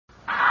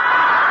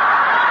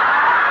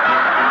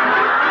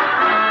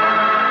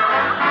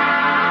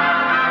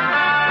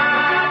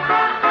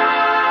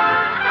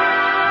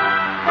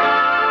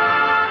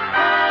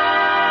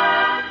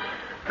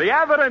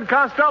Abbott and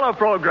Costello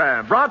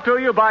program, brought to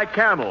you by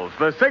Camels,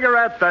 the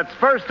cigarette that's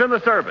first in the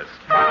service.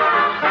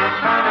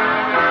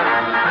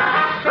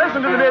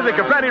 Listen to the music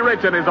of Freddie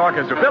Rich and his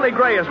orchestra. Billy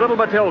Gray is Little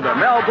Matilda.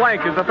 Mel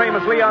Blanc is the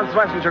famous Leon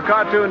Schlesinger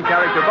cartoon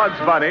character Bugs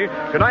Bunny.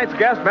 Tonight's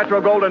guest,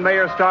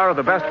 Metro-Goldwyn-Mayer star of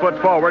The Best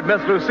Foot Forward,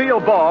 Miss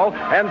Lucille Ball,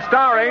 and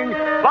starring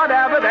Bud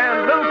Abbott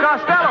and Lou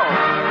Costello.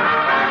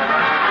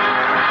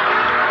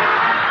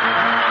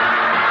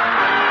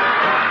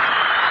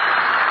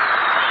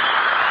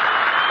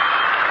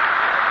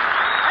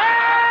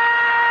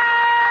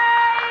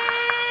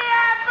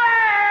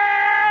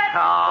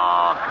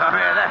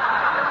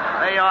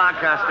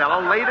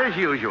 Costello, late as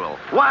usual.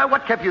 Why,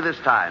 what kept you this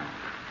time?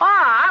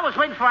 I was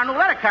waiting for our new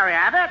letter carrier,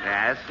 Abbott.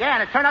 Yes? Yeah,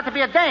 and it turned out to be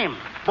a dame.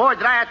 Boy,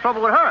 did I have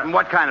trouble with her. And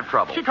what kind of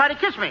trouble? She tried to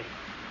kiss me.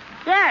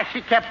 Yeah,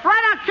 she kept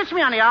right on kissing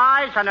me on the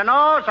eyes, on the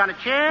nose, on the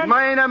chin.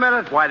 Wait a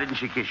minute. Why didn't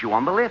she kiss you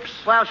on the lips?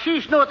 Well,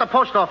 she's new at the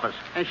post office,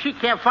 and she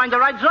can't find the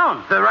right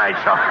zone. The right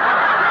zone.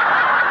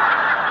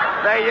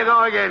 There you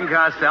go again,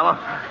 Costello.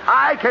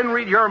 I can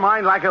read your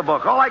mind like a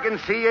book. All I can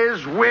see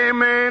is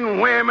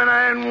women, women,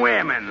 and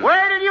women.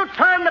 Where did you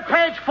turn to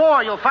page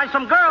 4? You'll find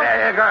some girls.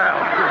 There,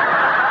 girls.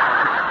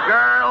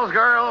 Girls,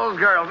 girls,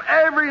 girls.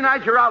 Every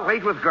night you're out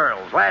late with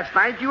girls. Last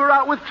night you were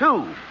out with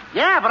 2.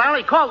 Yeah, but I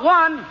only caught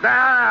one.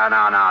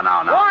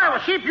 No. Boy,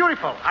 was she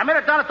beautiful. I met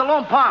her down at the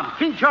Lone Palm,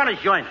 King Johnny's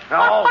joint.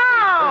 Oh.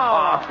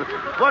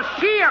 Was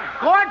she a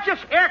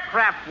gorgeous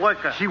aircraft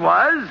worker? She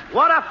was?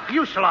 What a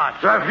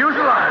fuselage. A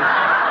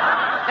fuselage.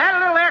 That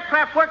little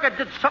aircraft worker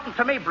did something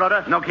to me,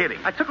 brother. No kidding.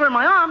 I took her in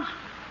my arms.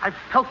 I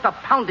felt the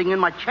pounding in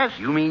my chest.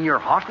 You mean your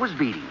heart was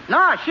beating?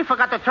 No, she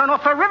forgot to turn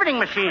off her riveting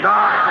machine.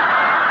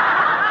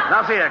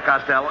 Now, see here,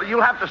 Costello,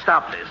 you'll have to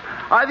stop this.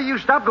 Either you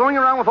stop going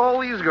around with all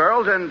these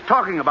girls and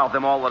talking about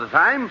them all the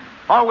time,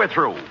 or we're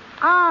through.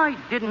 I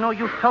didn't know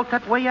you felt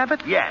that way,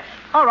 Abbott. Yes.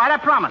 All right, I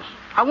promise.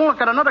 I won't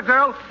look at another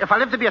girl if I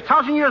live to be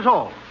 1,000 years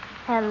old.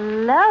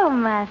 Hello,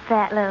 my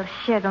fat little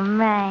sugar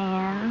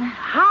man.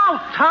 How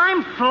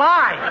time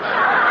flies.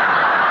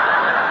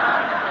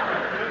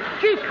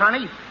 Gee,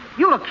 Connie,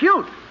 you look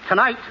cute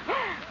tonight.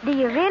 Do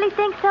you really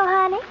think so,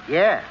 honey?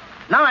 Yeah.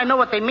 Now I know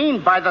what they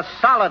mean by the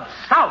solid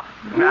South.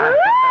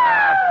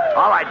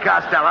 All right,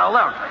 Costello,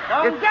 look.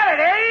 Don't get it,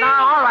 eh? No,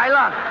 all right,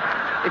 look.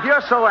 If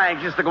you're so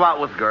anxious to go out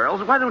with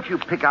girls, why don't you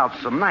pick out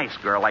some nice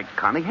girl like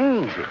Connie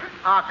Haynes here?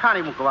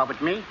 Connie won't go out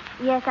with me.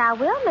 Yes, I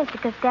will, Mr.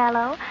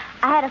 Costello.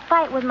 I had a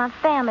fight with my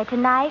family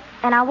tonight,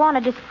 and I want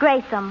to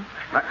disgrace them.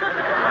 Gee,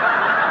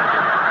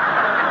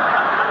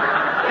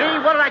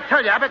 what did I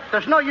tell you, Abbott?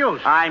 There's no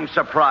use. I'm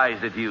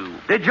surprised at you.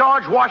 Did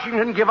George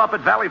Washington give up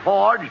at Valley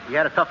Forge? He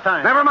had a tough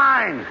time. Never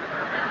mind.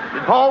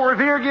 Did Paul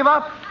Revere give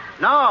up?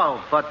 No,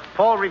 but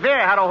Paul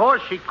Revere had a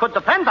horse he could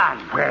depend on.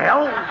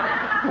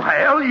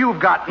 Well, you've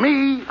got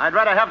me. I'd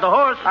rather have the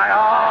horse.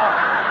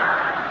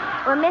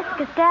 Well, Mr.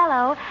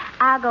 Costello,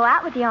 I'll go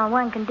out with you on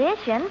one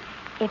condition.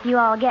 If you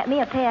all get me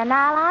a pair of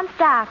nylon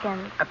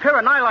stockings. A pair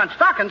of nylon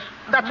stockings?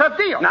 That's a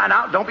deal.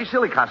 Now, don't be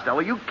silly, Costello.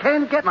 You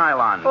can't get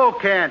nylon. Who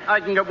can't? I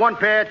can get 1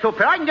 pair, 2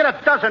 pair. I can get a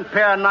dozen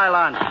pair of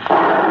nylon.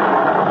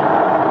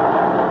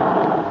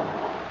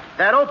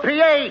 That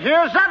OPA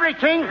hears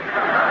everything.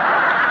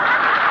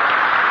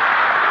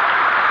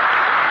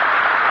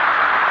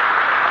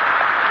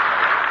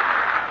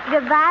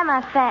 Goodbye,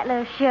 my fat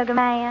little sugar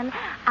man.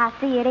 I'll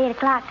see you at 8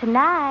 o'clock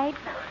tonight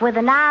with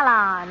the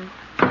nylons.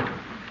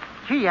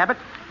 Gee, Abbott,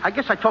 I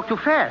guess I talked too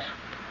fast.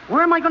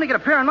 Where am I going to get a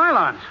pair of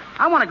nylons?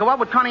 I want to go out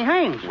with Connie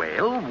Haynes.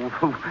 Well,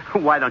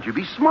 why don't you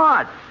be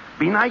smart?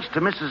 Be nice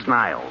to Mrs.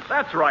 Niles.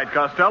 That's right,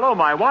 Costello.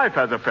 My wife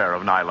has a pair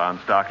of nylon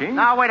stockings.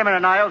 Now, wait a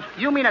minute, Niles.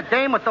 You mean a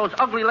dame with those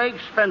ugly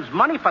legs spends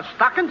money for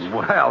stockings?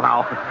 Well,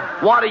 now,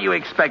 what do you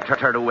expect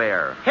her to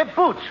wear? Hip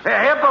boots.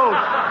 Hip boots.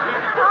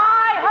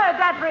 I heard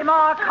that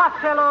remark,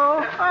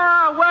 Costello.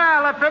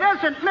 Well, if it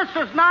isn't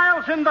Mrs.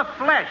 Niles in the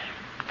flesh.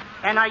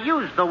 And I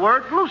use the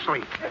word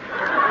loosely.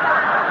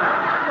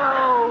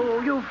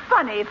 Oh, you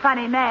funny,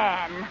 funny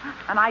man.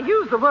 And I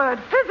use the word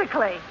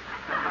physically.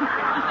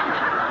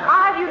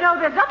 You know,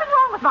 there's nothing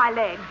wrong with my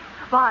legs.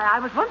 Why, I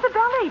was once a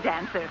ballet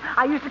dancer.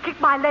 I used to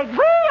kick my leg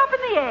way up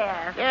in the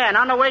air. Yeah, and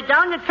on the way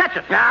down, you catch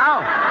it.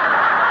 Now,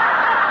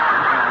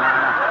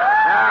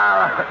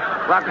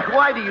 look,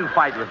 why do you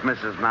fight with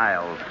Mrs.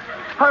 Niles?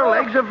 Her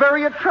legs are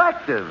very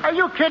attractive. Are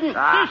you kidding?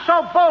 She's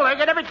so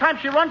bow-legged, every time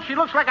she runs, she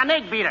looks like an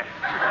egg beater.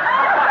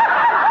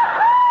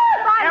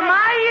 Am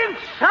I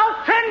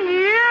insulting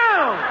you?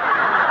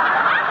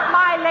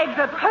 My legs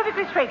are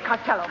perfectly straight,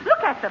 Costello.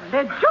 Look at them.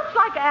 They're just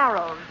like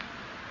arrows.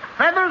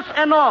 Feathers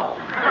and all.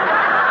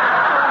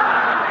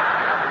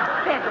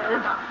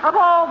 Feathers? Of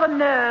all the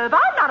nerve.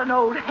 I'm not an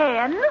old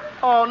hen.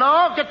 Oh,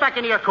 no? Get back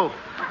into your coop.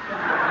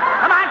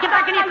 Come on, get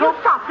back in your coop.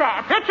 You stop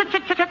that. Hit.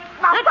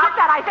 Now, stop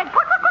that, I said.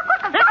 Quick.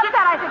 Stop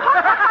that, I said.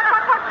 Quick.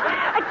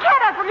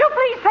 Kenneth, will you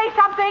please say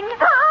something?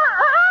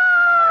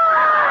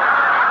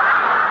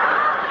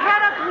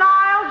 Kenneth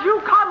Niles,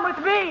 you come with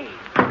me.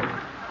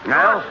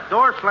 Niles?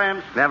 Door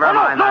slams. Never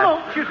mind that.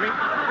 No. Excuse me.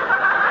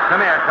 Come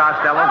here,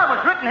 Costello. Well, it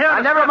was written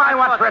here. Never mind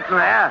what's written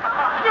there.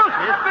 Excuse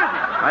me, it's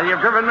business. Well,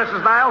 you've driven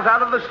Mrs. Niles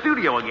out of the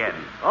studio again.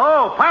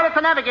 Oh, pilot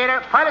to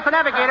navigator, sighted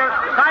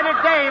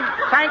dame,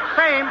 sank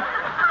same.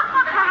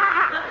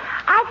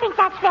 I think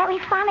that's very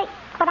funny,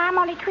 but I'm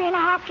only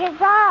 3.5 years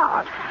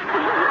old.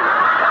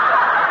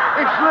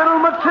 It's little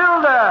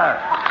Matilda.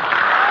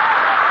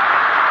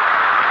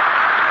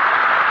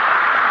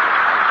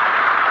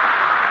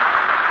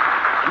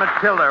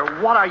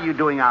 Matilda, what are you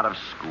doing out of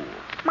school?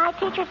 My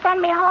teacher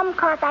sent me home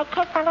because I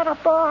kissed a little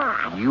boy.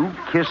 You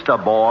kissed a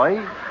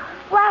boy?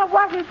 Well, it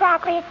wasn't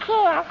exactly a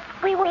kiss.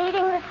 We were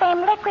eating the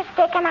same liquor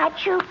stick, and I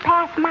chewed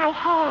past my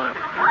hand.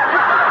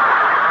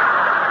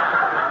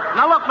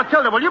 Now, look,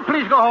 Matilda, will you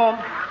please go home?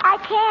 I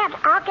can't.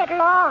 I'll get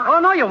lost. Oh,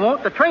 no, you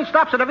won't. The train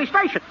stops at every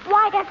station.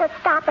 Why does it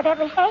stop at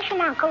every station,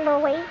 Uncle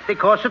Louie?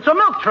 Because it's a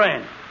milk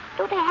train.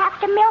 Do they have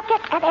to milk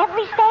it at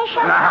every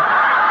station?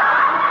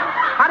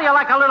 How do you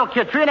like a little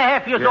kid,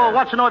 3.5 years old,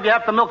 wants to know if you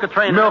have to milk a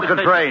train? Milk a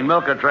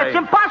train. It's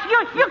impossible.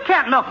 You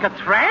can't milk a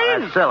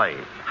train. That's silly.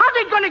 How's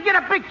he going to get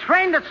a big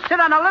train to sit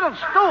on a little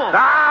stool?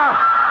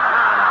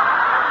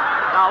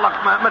 Now, look,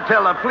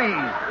 Matilda,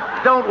 please.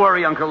 Don't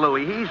worry, Uncle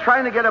Louie. He's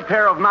trying to get a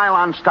pair of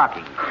nylon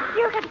stockings.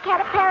 You could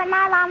get a pair of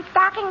nylon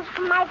stockings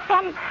from my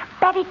friend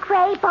Betty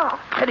Grable.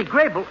 Betty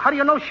Grable? How do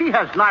you know she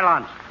has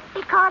nylons?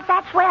 Because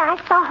that's where I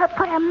saw her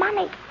put her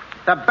money.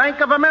 The Bank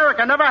of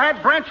America never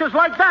had branches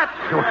like that.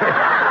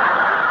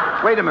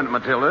 Wait a minute,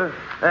 Matilda.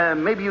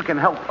 Maybe you can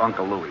help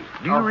Uncle Louie.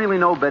 Do you really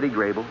know Betty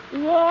Grable?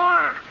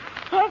 Yeah.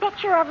 Here's a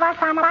picture of us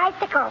on a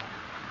bicycle.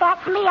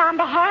 That's me on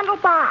the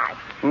handlebars.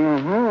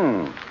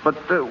 Mm-hmm. But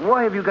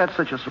why have you got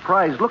such a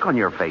surprised look on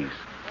your face?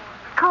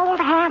 Cold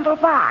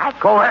handlebars.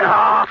 Go ahead.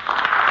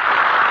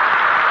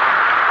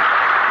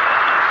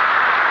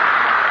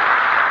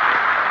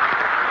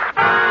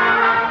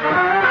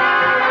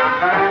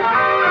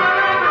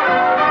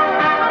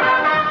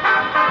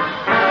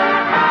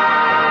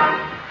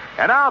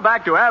 And now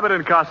back to Abbott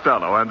and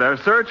Costello and their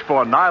search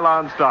for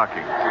nylon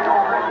stockings.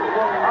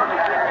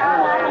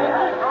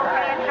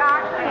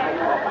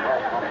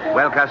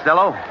 Well,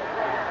 Costello,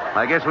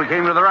 I guess we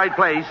came to the right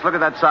place. Look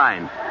at that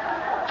sign.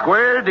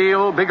 Square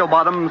deal, Biggle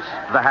Bottoms,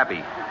 the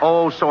happy.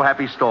 Oh, so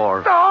happy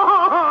store.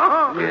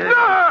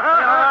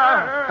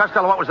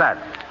 Costello, what was that?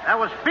 That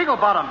was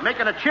Beaglebottom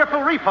making a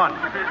cheerful refund. Oh,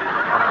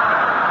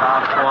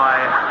 boy.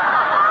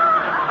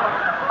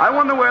 I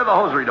wonder where the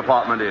hosiery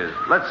department is.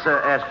 Let's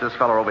ask this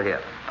fellow over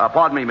here.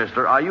 Pardon me,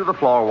 mister. Are you the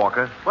floor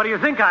walker? What do you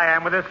think I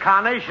am with this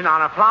carnation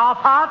on a flower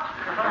pot?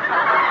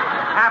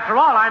 After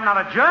all, I'm not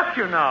a jerk,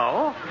 you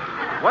know.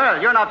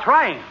 Well, you're not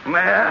trying.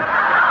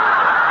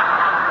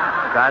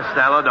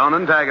 Costello, don't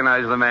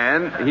antagonize the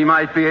man. He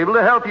might be able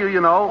to help you,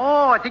 you know.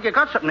 Oh, I think you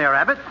got something there,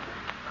 Abbott.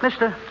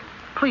 Mister,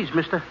 please,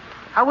 mister,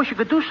 I wish you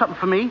could do something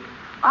for me.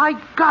 I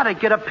gotta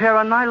get a pair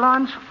of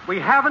nylons. We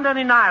haven't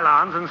any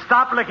nylons, and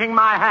stop licking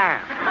my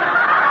hand.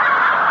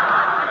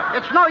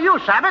 It's no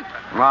use, Abbott.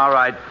 All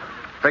right.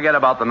 Forget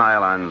about the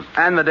nylons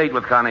and the date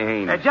with Connie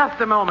Haynes.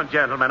 Just a moment,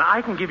 gentlemen.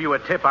 I can give you a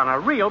tip on a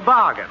real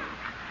bargain.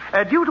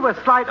 Due to a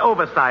slight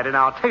oversight in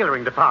our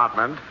tailoring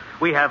department,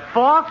 we have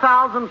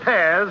 4,000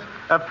 pairs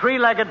of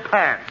three-legged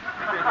pants.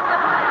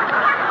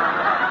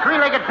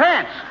 Three-legged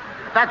pants?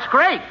 That's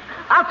great.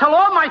 I'll tell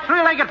all my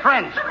three-legged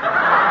friends.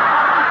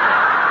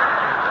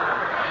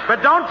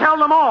 But don't tell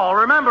them all.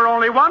 Remember,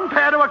 only one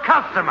pair to a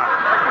customer.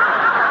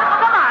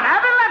 Come on,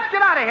 Abbott, let's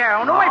get out of here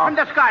and away from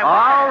this guy.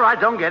 All right,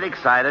 don't get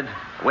excited.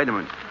 Wait a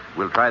minute.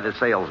 We'll try the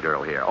sales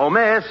girl here. Oh,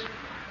 miss,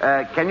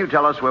 can you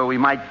tell us where we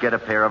might get a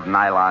pair of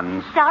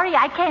nylons? Sorry,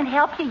 I can't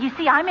help you. You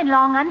see, I'm in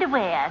long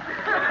underwear.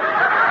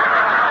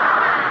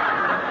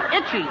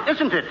 Itchy,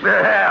 isn't it?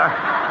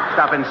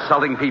 Stop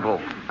insulting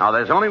people. Now,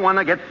 there's only one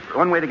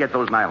way to get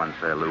those nylons,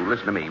 Lou.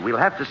 Listen to me. We'll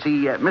have to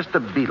see Mr.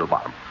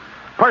 Beetlebottom.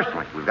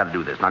 Personally, we've got to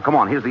do this. Now, come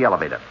on. Here's the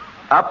elevator.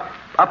 Up.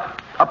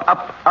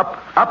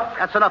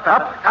 That's enough,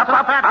 Abbott.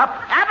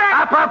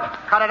 Abbott!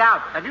 Cut it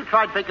out. Have you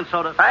tried baking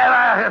soda?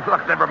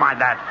 Look, never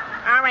mind that.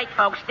 All right,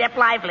 folks, step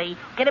lively.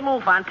 Get a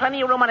move on.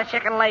 Plenty of room on the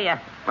second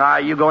layer.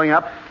 Are you going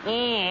up?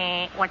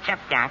 Yeah. What's up,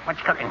 Doc?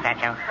 What's cooking,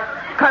 Pacho?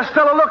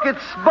 Costello, look, it's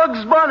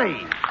Bugs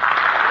Bunny.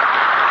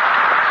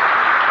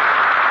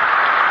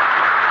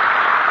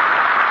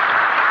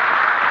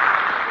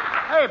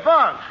 Hey,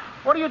 Bugs,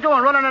 what are you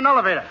doing running an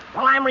elevator?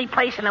 Well, I'm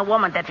replacing a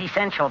woman. That's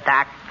essential,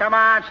 Doc. Come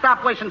on,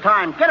 stop wasting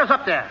time. Get us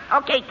up there.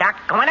 Okay, Doc,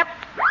 going up.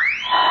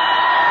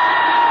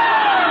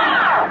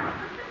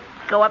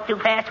 Go up too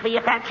fast for you,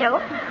 Pacho?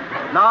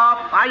 No,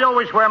 I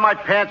always wear my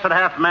pants at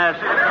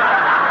half-mast.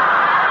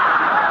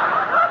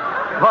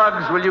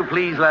 Bugs, will you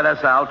please let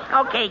us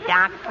out? Okay,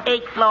 Doc.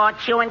 8th floor,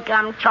 chewing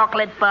gum,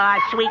 chocolate bar,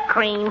 sweet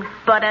cream,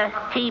 butter,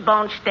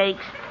 T-bone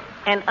steaks,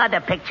 and other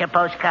picture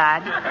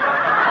postcards.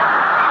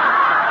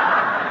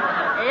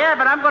 Yeah,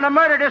 but I'm going to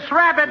murder this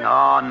rabbit.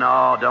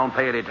 No, don't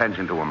pay any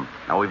attention to him.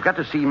 Now, we've got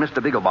to see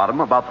Mr.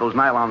 Bigglebottom about those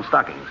nylon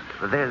stockings.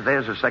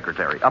 There's his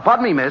secretary.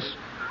 Pardon me, miss.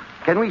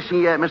 Can we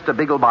see Mr.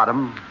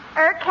 Bigglebottom?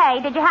 Okay,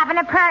 did you have an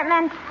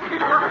apartment?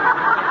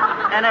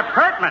 An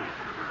apartment?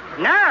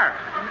 No.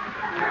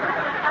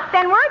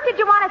 Then where did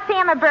you want to see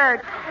him a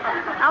bird?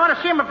 I want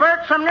to see him a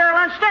bird some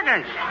nylon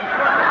stickers.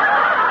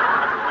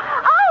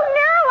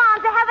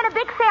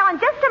 sale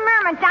in just a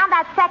moment down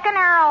that second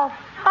arrow.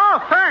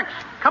 Oh, thanks.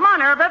 Come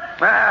on, Abbott.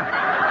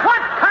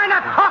 What kind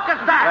of talk is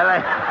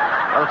that?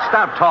 Well,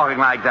 stop talking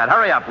like that.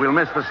 Hurry up. We'll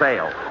miss the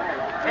sale.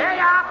 Here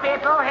you are,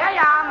 people. Here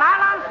you are.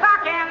 Nylon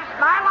stockings.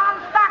 Nylon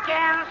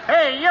stockings.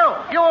 Hey, you.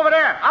 You over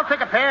there. I'll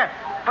take a pair.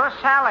 Who's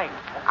selling?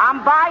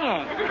 I'm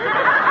buying.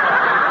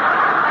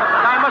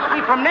 Guy must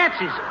be from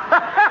Nancy's.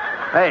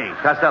 Hey,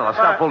 Costello,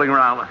 stop fooling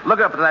around.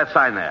 Look up at that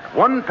sign there.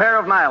 One pair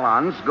of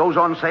nylons goes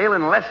on sale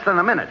in less than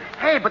a minute.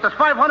 Hey, but there's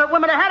 500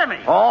 women ahead of me.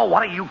 Oh,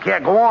 what do you care?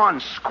 Go on.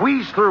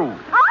 Squeeze through.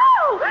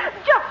 Oh,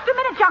 just a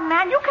minute, young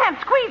man. You can't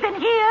squeeze in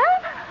here.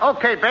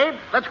 Okay, babe.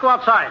 Let's go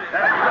outside.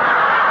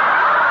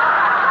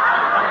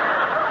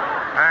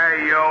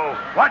 Hey, you.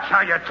 Watch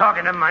how you're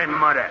talking to my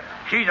mother.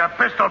 She's a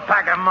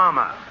pistol-packer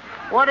mama.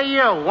 What are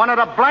you, one of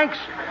the blanks?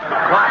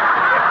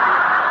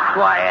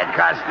 Quiet,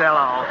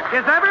 Costello.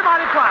 Is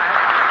everybody quiet?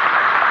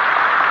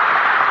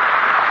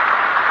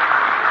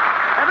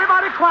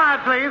 Everybody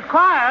quiet, please.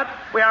 Quiet.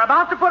 We are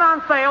about to put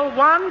on sale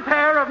one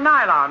pair of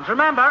nylons.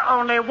 Remember,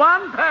 only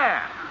one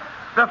pair.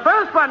 The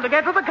first one to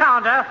get to the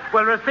counter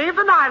will receive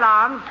the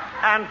nylons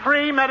and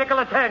free medical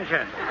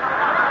attention.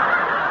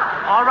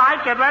 All right,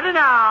 get ready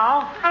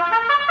now.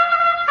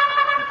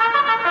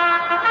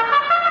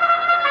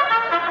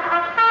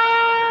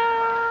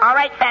 All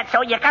right,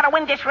 Fatso, you gotta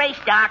win this race,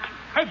 Doc.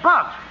 Hey,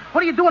 Bugs,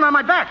 what are you doing on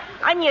my back?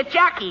 I'm your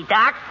jockey,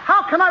 Doc.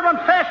 How can I run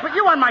fast with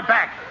you on my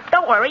back?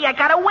 Don't worry, I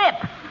got a whip.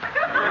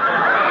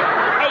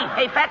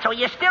 Hey, Fatso,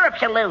 your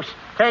stirrups are loose.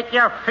 Take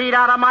your feet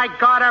out of my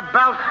garter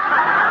belt.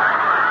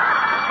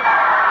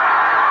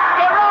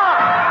 They're off,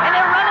 and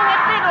they're running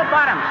at Beagle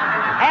Bottoms.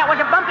 It was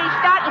a bumpy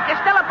start, and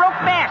Costello broke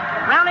fast.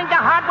 Rounding the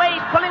hard way,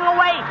 he's pulling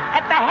away.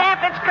 At the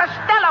half, it's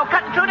Costello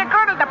cutting through the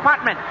girdle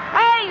department.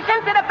 Hey, he's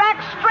into the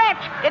back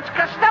stretch. It's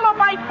Costello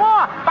by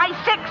 4, by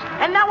 6,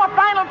 and now a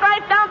final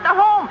drive down to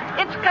home.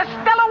 It's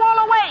Costello all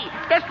the way.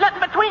 There's nothing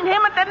between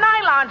him and the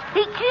nylons.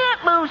 He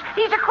can't lose.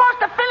 He's across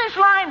the finish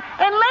line.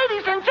 And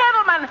ladies and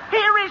gentlemen,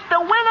 here is the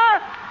winner,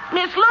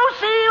 Miss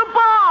Lucille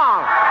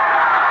Ball.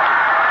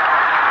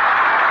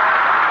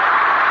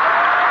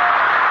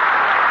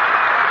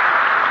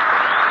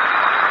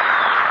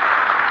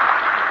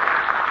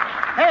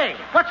 Hey,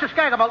 what's the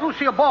skag about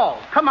Lucille Ball?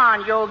 Come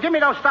on, you. Give me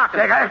those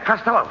stockings. Hey,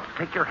 Costello,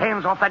 take your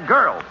hands off that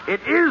girl.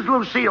 It is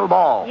Lucille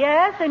Ball.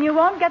 Yes, and you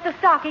won't get the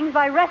stockings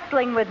by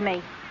wrestling with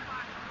me.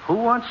 Who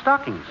wants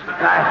stockings?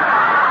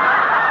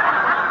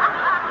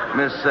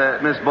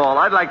 Miss Ball,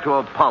 I'd like to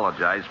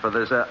apologize for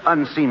this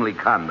unseemly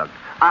conduct.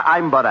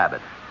 I'm Bud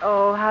Abbott.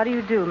 Oh, how do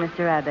you do,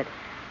 Mr. Abbott?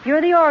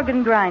 You're the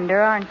organ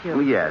grinder, aren't you?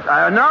 Yes.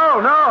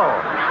 No.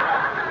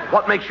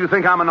 What makes you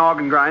think I'm an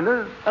organ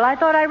grinder? Well, I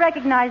thought I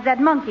recognized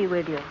that monkey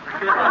with you.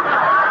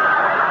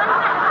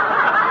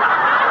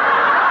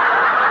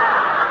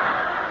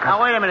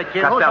 Now, wait a minute,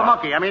 kid. Costello. Who's the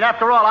monkey? I mean,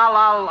 after all,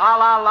 I'll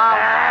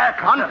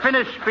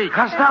unfinished speech.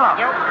 Costello.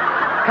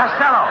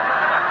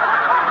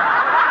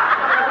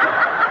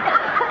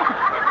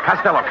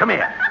 Costello, come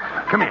here.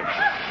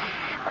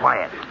 Shh,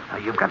 quiet. Now,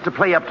 you've got to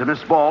play up to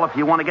Miss Ball if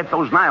you want to get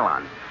those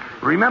nylons.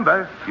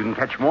 Remember, you can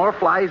catch more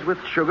flies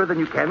with sugar than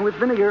you can with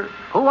vinegar.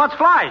 Who wants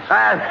flies?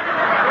 I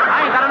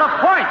ain't got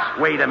enough points.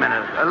 Wait a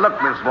minute.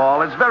 Look, Miss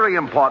Ball, it's very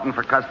important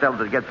for Costello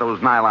to get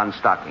those nylon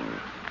stockings.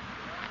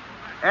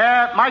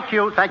 My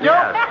cue, thank you.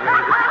 Yes.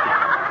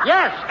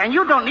 Yes, and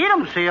you don't need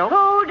them, Seal.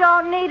 Who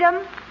don't need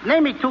them?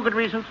 Name me 2 good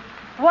reasons.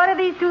 What are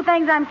these 2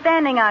 things I'm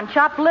standing on?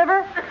 Chopped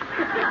liver?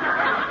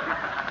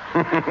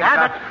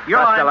 Abbott, you're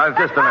Costello, on.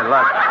 just a minute.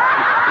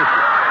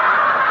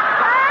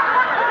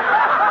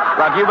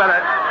 Look, you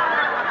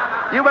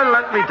better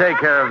let me take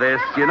care of this.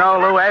 You know,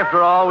 Lou,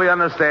 after all, we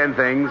understand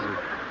things.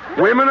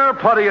 Women are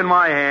putty in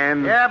my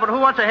hand. Yeah, but who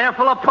wants a hair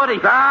full of putty?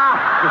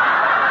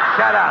 Ah,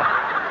 shut up.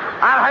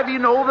 I'll have you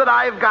know that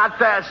I've got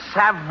the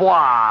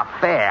savoir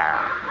faire.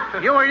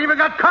 You ain't even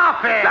got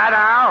coffee. That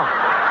now?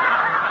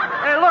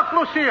 Hey, look,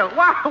 Lucille,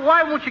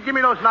 why won't you give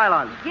me those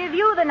nylons? Give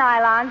you the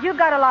nylons. You've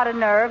got a lot of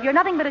nerve. You're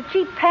nothing but a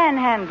cheap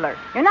panhandler.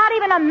 You're not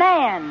even a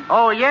man.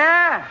 Oh,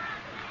 yeah?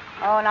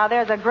 Oh, now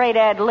there's a great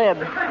ad lib.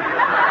 Come on,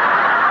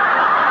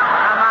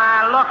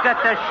 look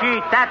at the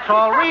sheet. That's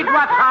all. Read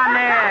what's on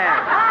there.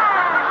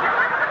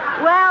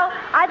 Well,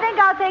 I think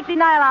I'll take the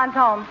nylons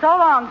home. So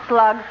long,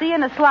 slug. See you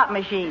in the slot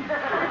machine.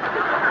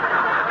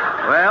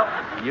 Well,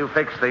 you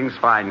fix things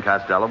fine,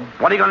 Costello.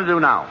 What are you going to do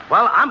now?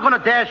 Well, I'm going to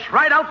dash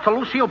right out to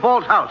Lucille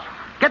Ball's house.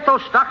 Get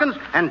those stockings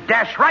and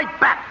dash right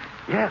back.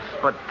 Yes,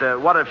 but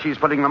what if she's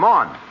putting them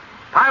on?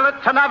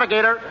 Pilot to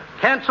navigator,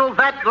 cancel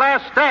that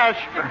last dash.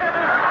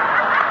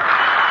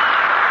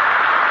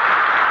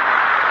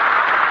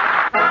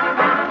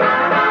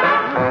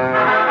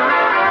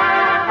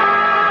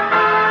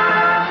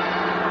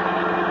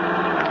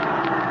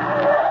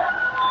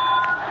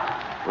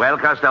 Well,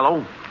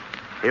 Costello,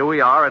 here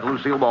we are at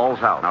Lucille Ball's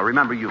house. Now,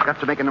 remember, you've got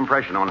to make an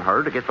impression on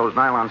her to get those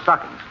nylon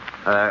stockings.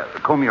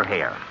 Comb your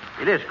hair.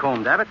 It is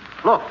combed, Abbott.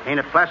 Look, ain't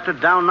it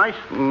plastered down nice?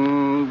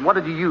 What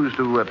did you use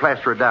to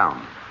plaster it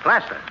down?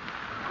 Plaster.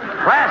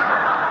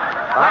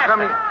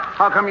 Plaster?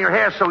 How come your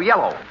hair's so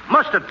yellow?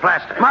 Mustard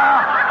plaster.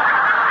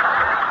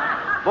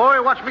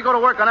 Boy, watch me go to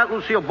work on that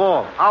Lucille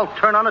ball. I'll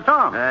turn on the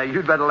tom.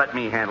 You'd better let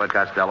me handle it,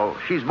 Costello.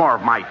 She's more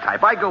of my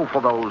type. I go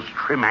for those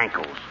trim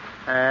ankles.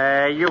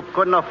 You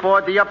couldn't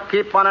afford the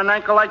upkeep on an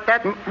ankle like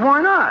that?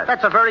 Why not?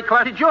 That's a very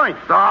classy joint.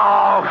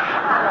 Oh,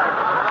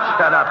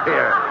 shut up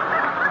here.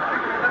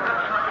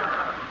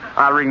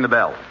 I'll ring the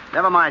bell.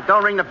 Never mind.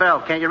 Don't ring the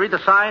bell. Can't you read the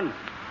sign?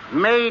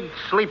 Maid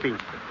sleeping.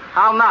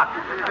 I'll knock.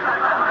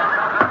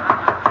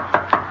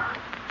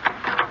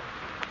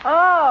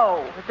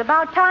 Oh, it's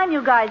about time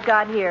you guys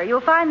got here.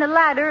 You'll find the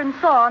ladder and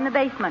saw in the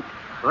basement.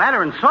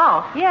 Ladder and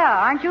saw?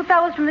 Yeah, aren't you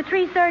fellows from the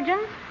tree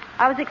surgeons?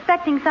 I was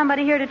expecting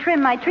somebody here to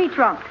trim my tree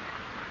trunks.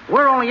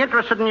 We're only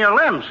interested in your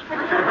limbs.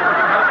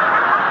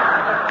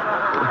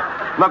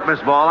 Look, Miss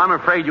Ball, I'm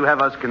afraid you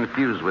have us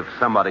confused with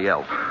somebody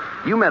else.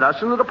 You met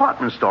us in the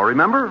department store,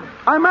 remember?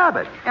 I'm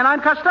Abbott. And I'm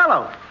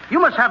Costello. You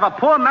must have a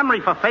poor memory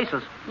for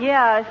faces.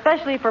 Yeah,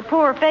 especially for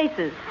poor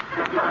faces.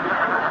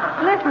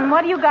 Listen,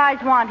 what do you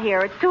guys want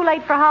here? It's too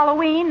late for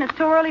Halloween. It's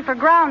too early for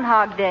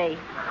Groundhog Day.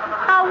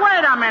 Now,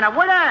 wait a minute.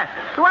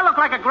 Do I look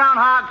like a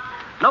groundhog?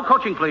 No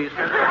coaching, please.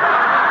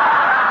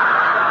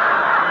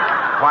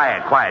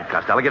 Quiet,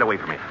 Costello. Get away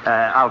from me.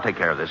 I'll take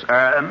care of this.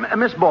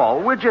 Miss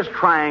Ball, we're just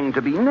trying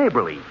to be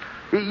neighborly.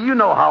 You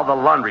know how the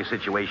laundry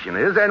situation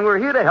is, and we're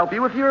here to help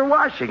you with your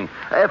washing.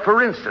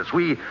 For instance,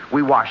 we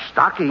wash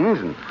stockings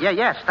and...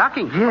 Yeah,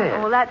 stockings.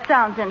 Yeah. Well, that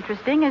sounds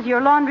interesting. Is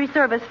your laundry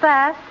service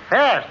fast?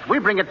 Fast. We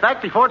bring it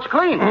back before it's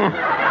clean.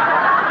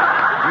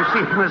 You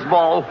see, Miss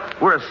Ball,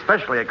 we're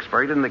especially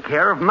expert in the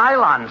care of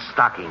nylon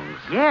stockings.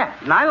 Yeah,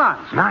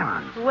 nylons.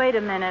 Nylons. Wait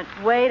a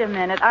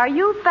minute. Are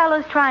you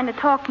fellas trying to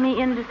talk me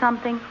into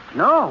something?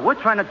 No, we're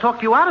trying to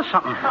talk you out of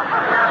something.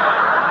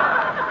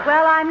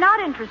 Well, I'm not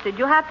interested.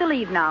 You'll have to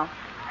leave now.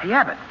 Hey,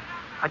 Abbott,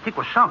 I think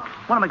we're sunk.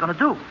 What am I going to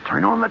do?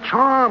 Turn on the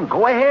charm.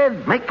 Go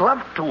ahead. Make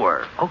love to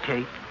her.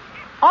 Okay.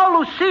 Oh,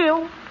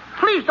 Lucille,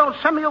 please don't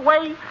send me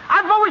away.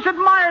 I've always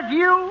admired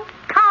you.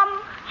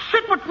 Come,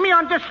 sit with me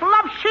on this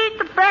love sheet,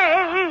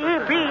 baby.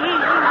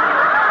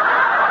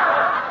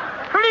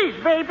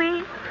 Please,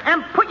 baby.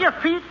 And put your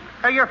feet,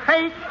 or your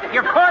face,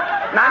 your foot,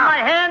 in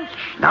my hands.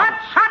 Now. Put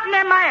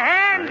something in my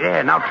hand.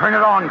 Yeah, now turn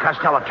it on,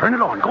 Costello. Turn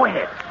it on. Go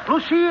ahead.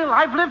 Lucille,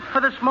 I've lived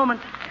for this moment.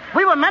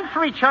 We were meant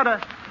for each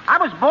other. I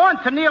was born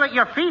to kneel at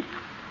your feet.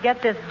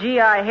 Get this GI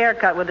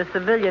haircut with a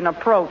civilian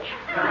approach.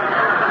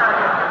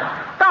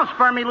 Don't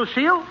spur me,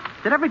 Lucille.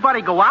 Did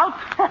everybody go out?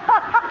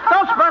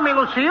 Don't spur me,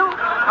 Lucille.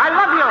 I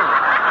love you.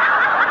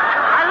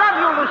 I love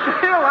you,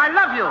 Lucille. I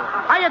love you.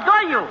 I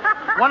adore you.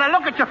 When I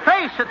look at your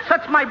face, it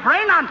sets my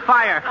brain on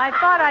fire. I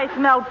thought I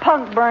smelled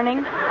punk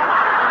burning.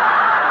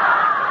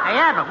 Hey,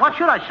 Abbott, what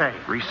should I say?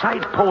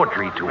 Recite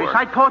poetry to her.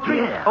 Recite poetry?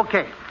 Yeah.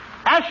 Okay.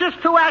 Ashes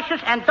to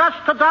ashes and dust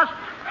to dust.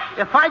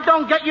 If I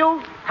don't get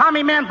you,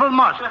 Tommy Manville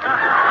must.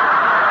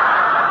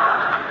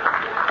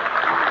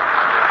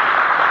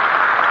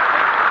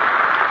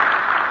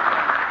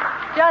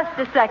 Just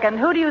a second.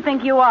 Who do you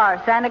think you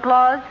are, Santa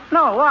Claus?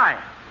 No, why?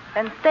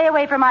 Then stay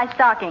away from my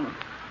stockings.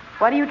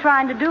 What are you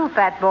trying to do,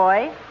 fat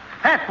boy?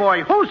 Fat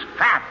boy? Who's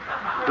fat?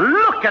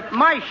 Look at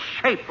my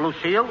shape,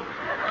 Lucille.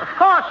 Of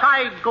course,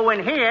 I go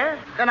in here,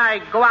 then I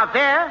go out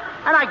there,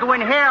 and I go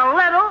in here a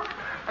little,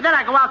 and then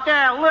I go out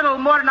there a little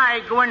more than I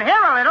go in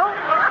here a little.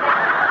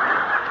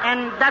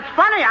 And that's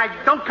funny. I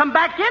don't come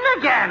back in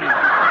again.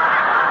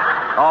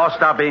 Oh,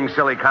 stop being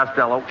silly,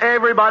 Costello.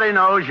 Everybody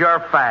knows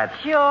you're fat.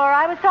 Sure.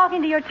 I was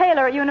talking to your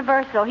tailor at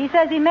Universal. He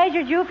says he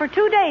measured you for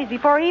 2 days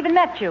before he even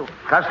met you.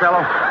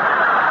 Costello.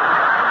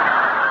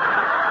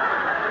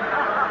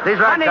 He's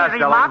right, Funny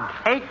Costello. remark.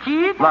 Hey,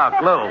 kid.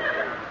 Look, Lou,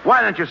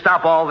 why don't you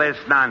stop all this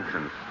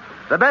nonsense?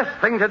 The best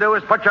thing to do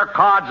is put your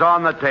cards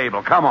on the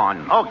table. Come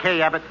on.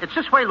 Okay, Abbott. It's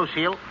this way,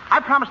 Lucille. I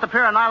promised a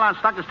pair of nylon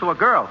stockings to a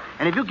girl.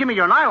 And if you give me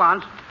your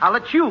nylons, I'll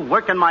let you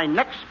work in my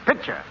next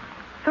picture.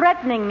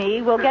 Threatening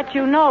me will get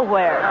you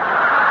nowhere.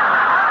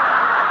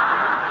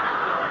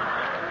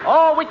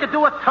 Oh, we could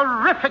do a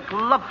terrific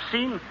love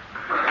scene.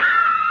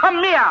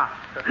 Come here,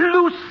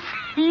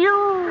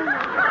 Lucille.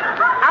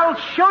 I'll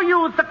show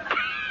you the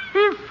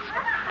kiss.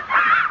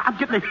 I'm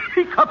getting the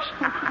hiccups.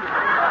 The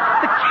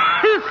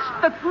kiss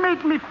that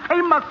made me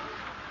famous.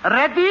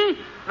 Ready?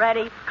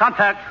 Ready.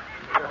 Contact.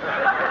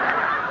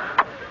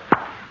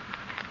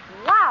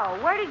 Wow,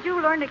 where did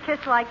you learn to kiss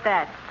like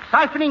that?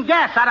 Siphoning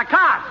gas out of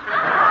cars.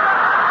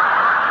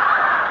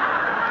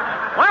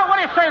 Well, what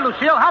do you say,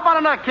 Lucille? How about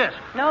another kiss?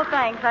 No,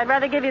 thanks. I'd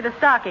rather give you the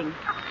stockings.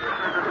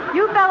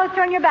 You fellas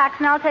turn your backs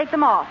and I'll take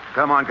them off.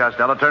 Come on,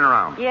 Costello. Turn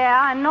around.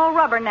 Yeah, and no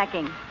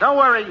rubbernecking. Don't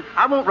worry.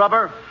 I won't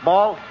rubber.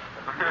 Ball.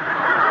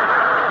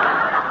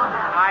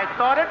 I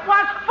thought it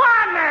was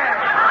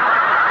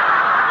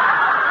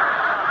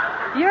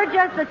funny. You're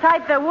just the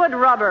type that would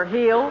rubber,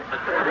 heel.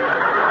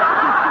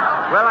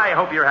 Well, I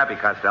hope you're happy,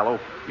 Costello.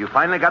 You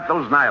finally got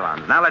those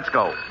nylons. Now let's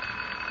go.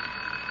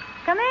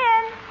 Come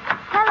in.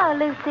 Hello,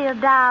 Lucille,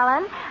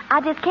 darling.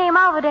 I just came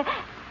over to...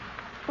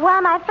 Why,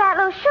 my fat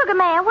little sugar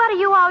man, what are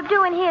you all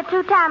doing here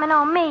two-timing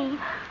on me?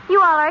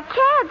 You all are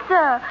kids,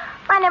 sir.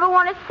 I never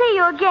want to see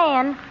you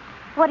again.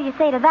 What do you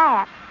say to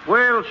that?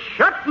 Well,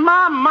 shut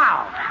my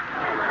mouth.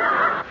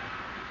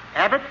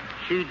 Abbott,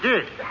 she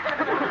did.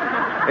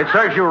 It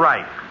serves you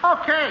right.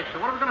 Okay, so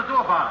what are we going to do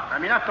about it? I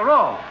mean, after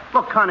all.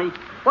 Look, Connie,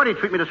 why do you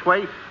treat me this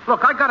way?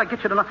 Look, I got to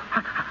get you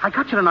I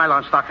got you the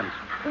nylon stockings.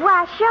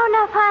 Why, sure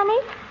enough,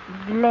 honey.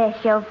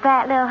 Bless your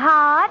fat little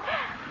heart.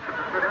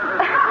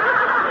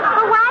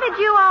 But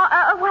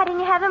why didn't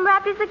you have them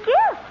wrapped as a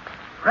gift?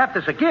 Wrapped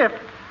as a gift?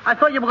 I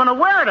thought you were going to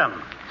wear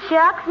them.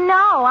 Shucks,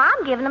 no.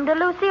 I'm giving them to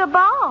Lucille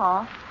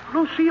Ball.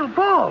 Lucille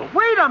Ball?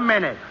 Wait a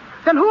minute.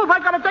 Then who have I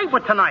got a date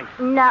with tonight?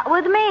 Not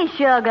with me,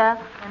 sugar.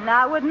 And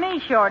not with me,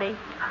 Shorty.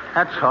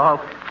 That's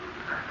all.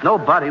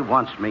 Nobody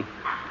wants me.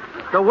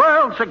 The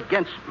world's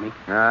against me.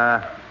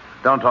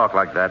 Don't talk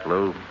like that,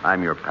 Lou.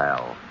 I'm your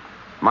pal.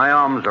 My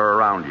arms are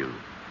around you.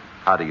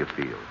 How do you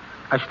feel?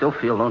 I still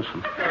feel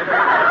lonesome.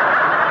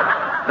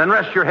 Then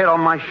rest your head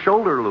on my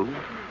shoulder, Lou.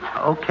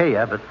 Okay,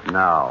 Abbott.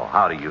 Now,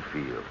 how do you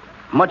feel?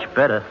 Much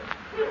better.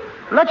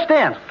 Let's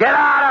dance. Get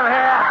out of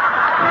here!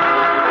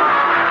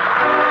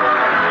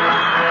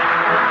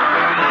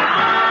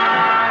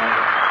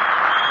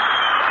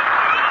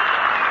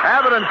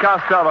 Abbott and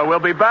Costello will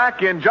be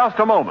back in just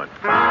a moment.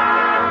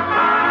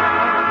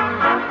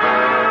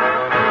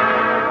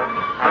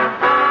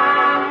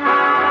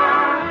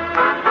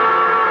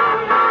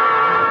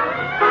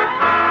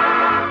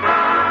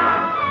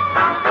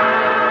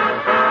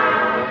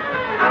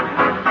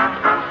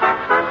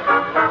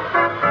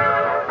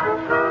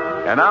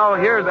 And now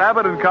here's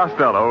Abbott and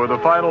Costello with the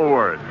final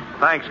word.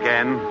 Thanks,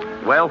 Ken.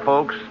 Well,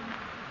 folks,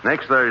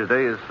 next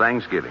Thursday is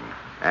Thanksgiving,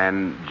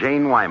 and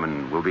Jane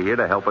Wyman will be here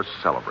to help us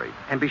celebrate.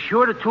 And be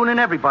sure to tune in,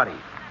 everybody.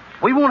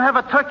 We won't have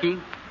a turkey,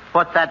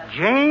 but that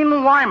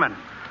Jane Wyman.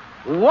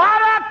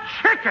 What a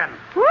chicken!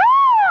 Woo!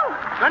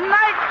 Good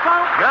night,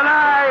 folks. Good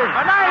night.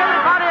 Good night,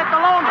 everybody at the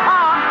Lone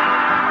Pond.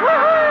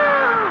 Woo-hoo!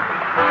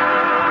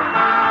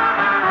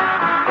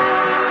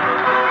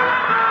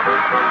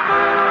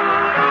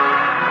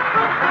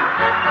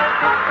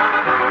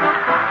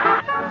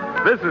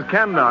 This is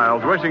Ken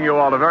Niles wishing you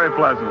all a very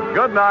pleasant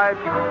good night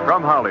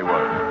from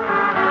Hollywood.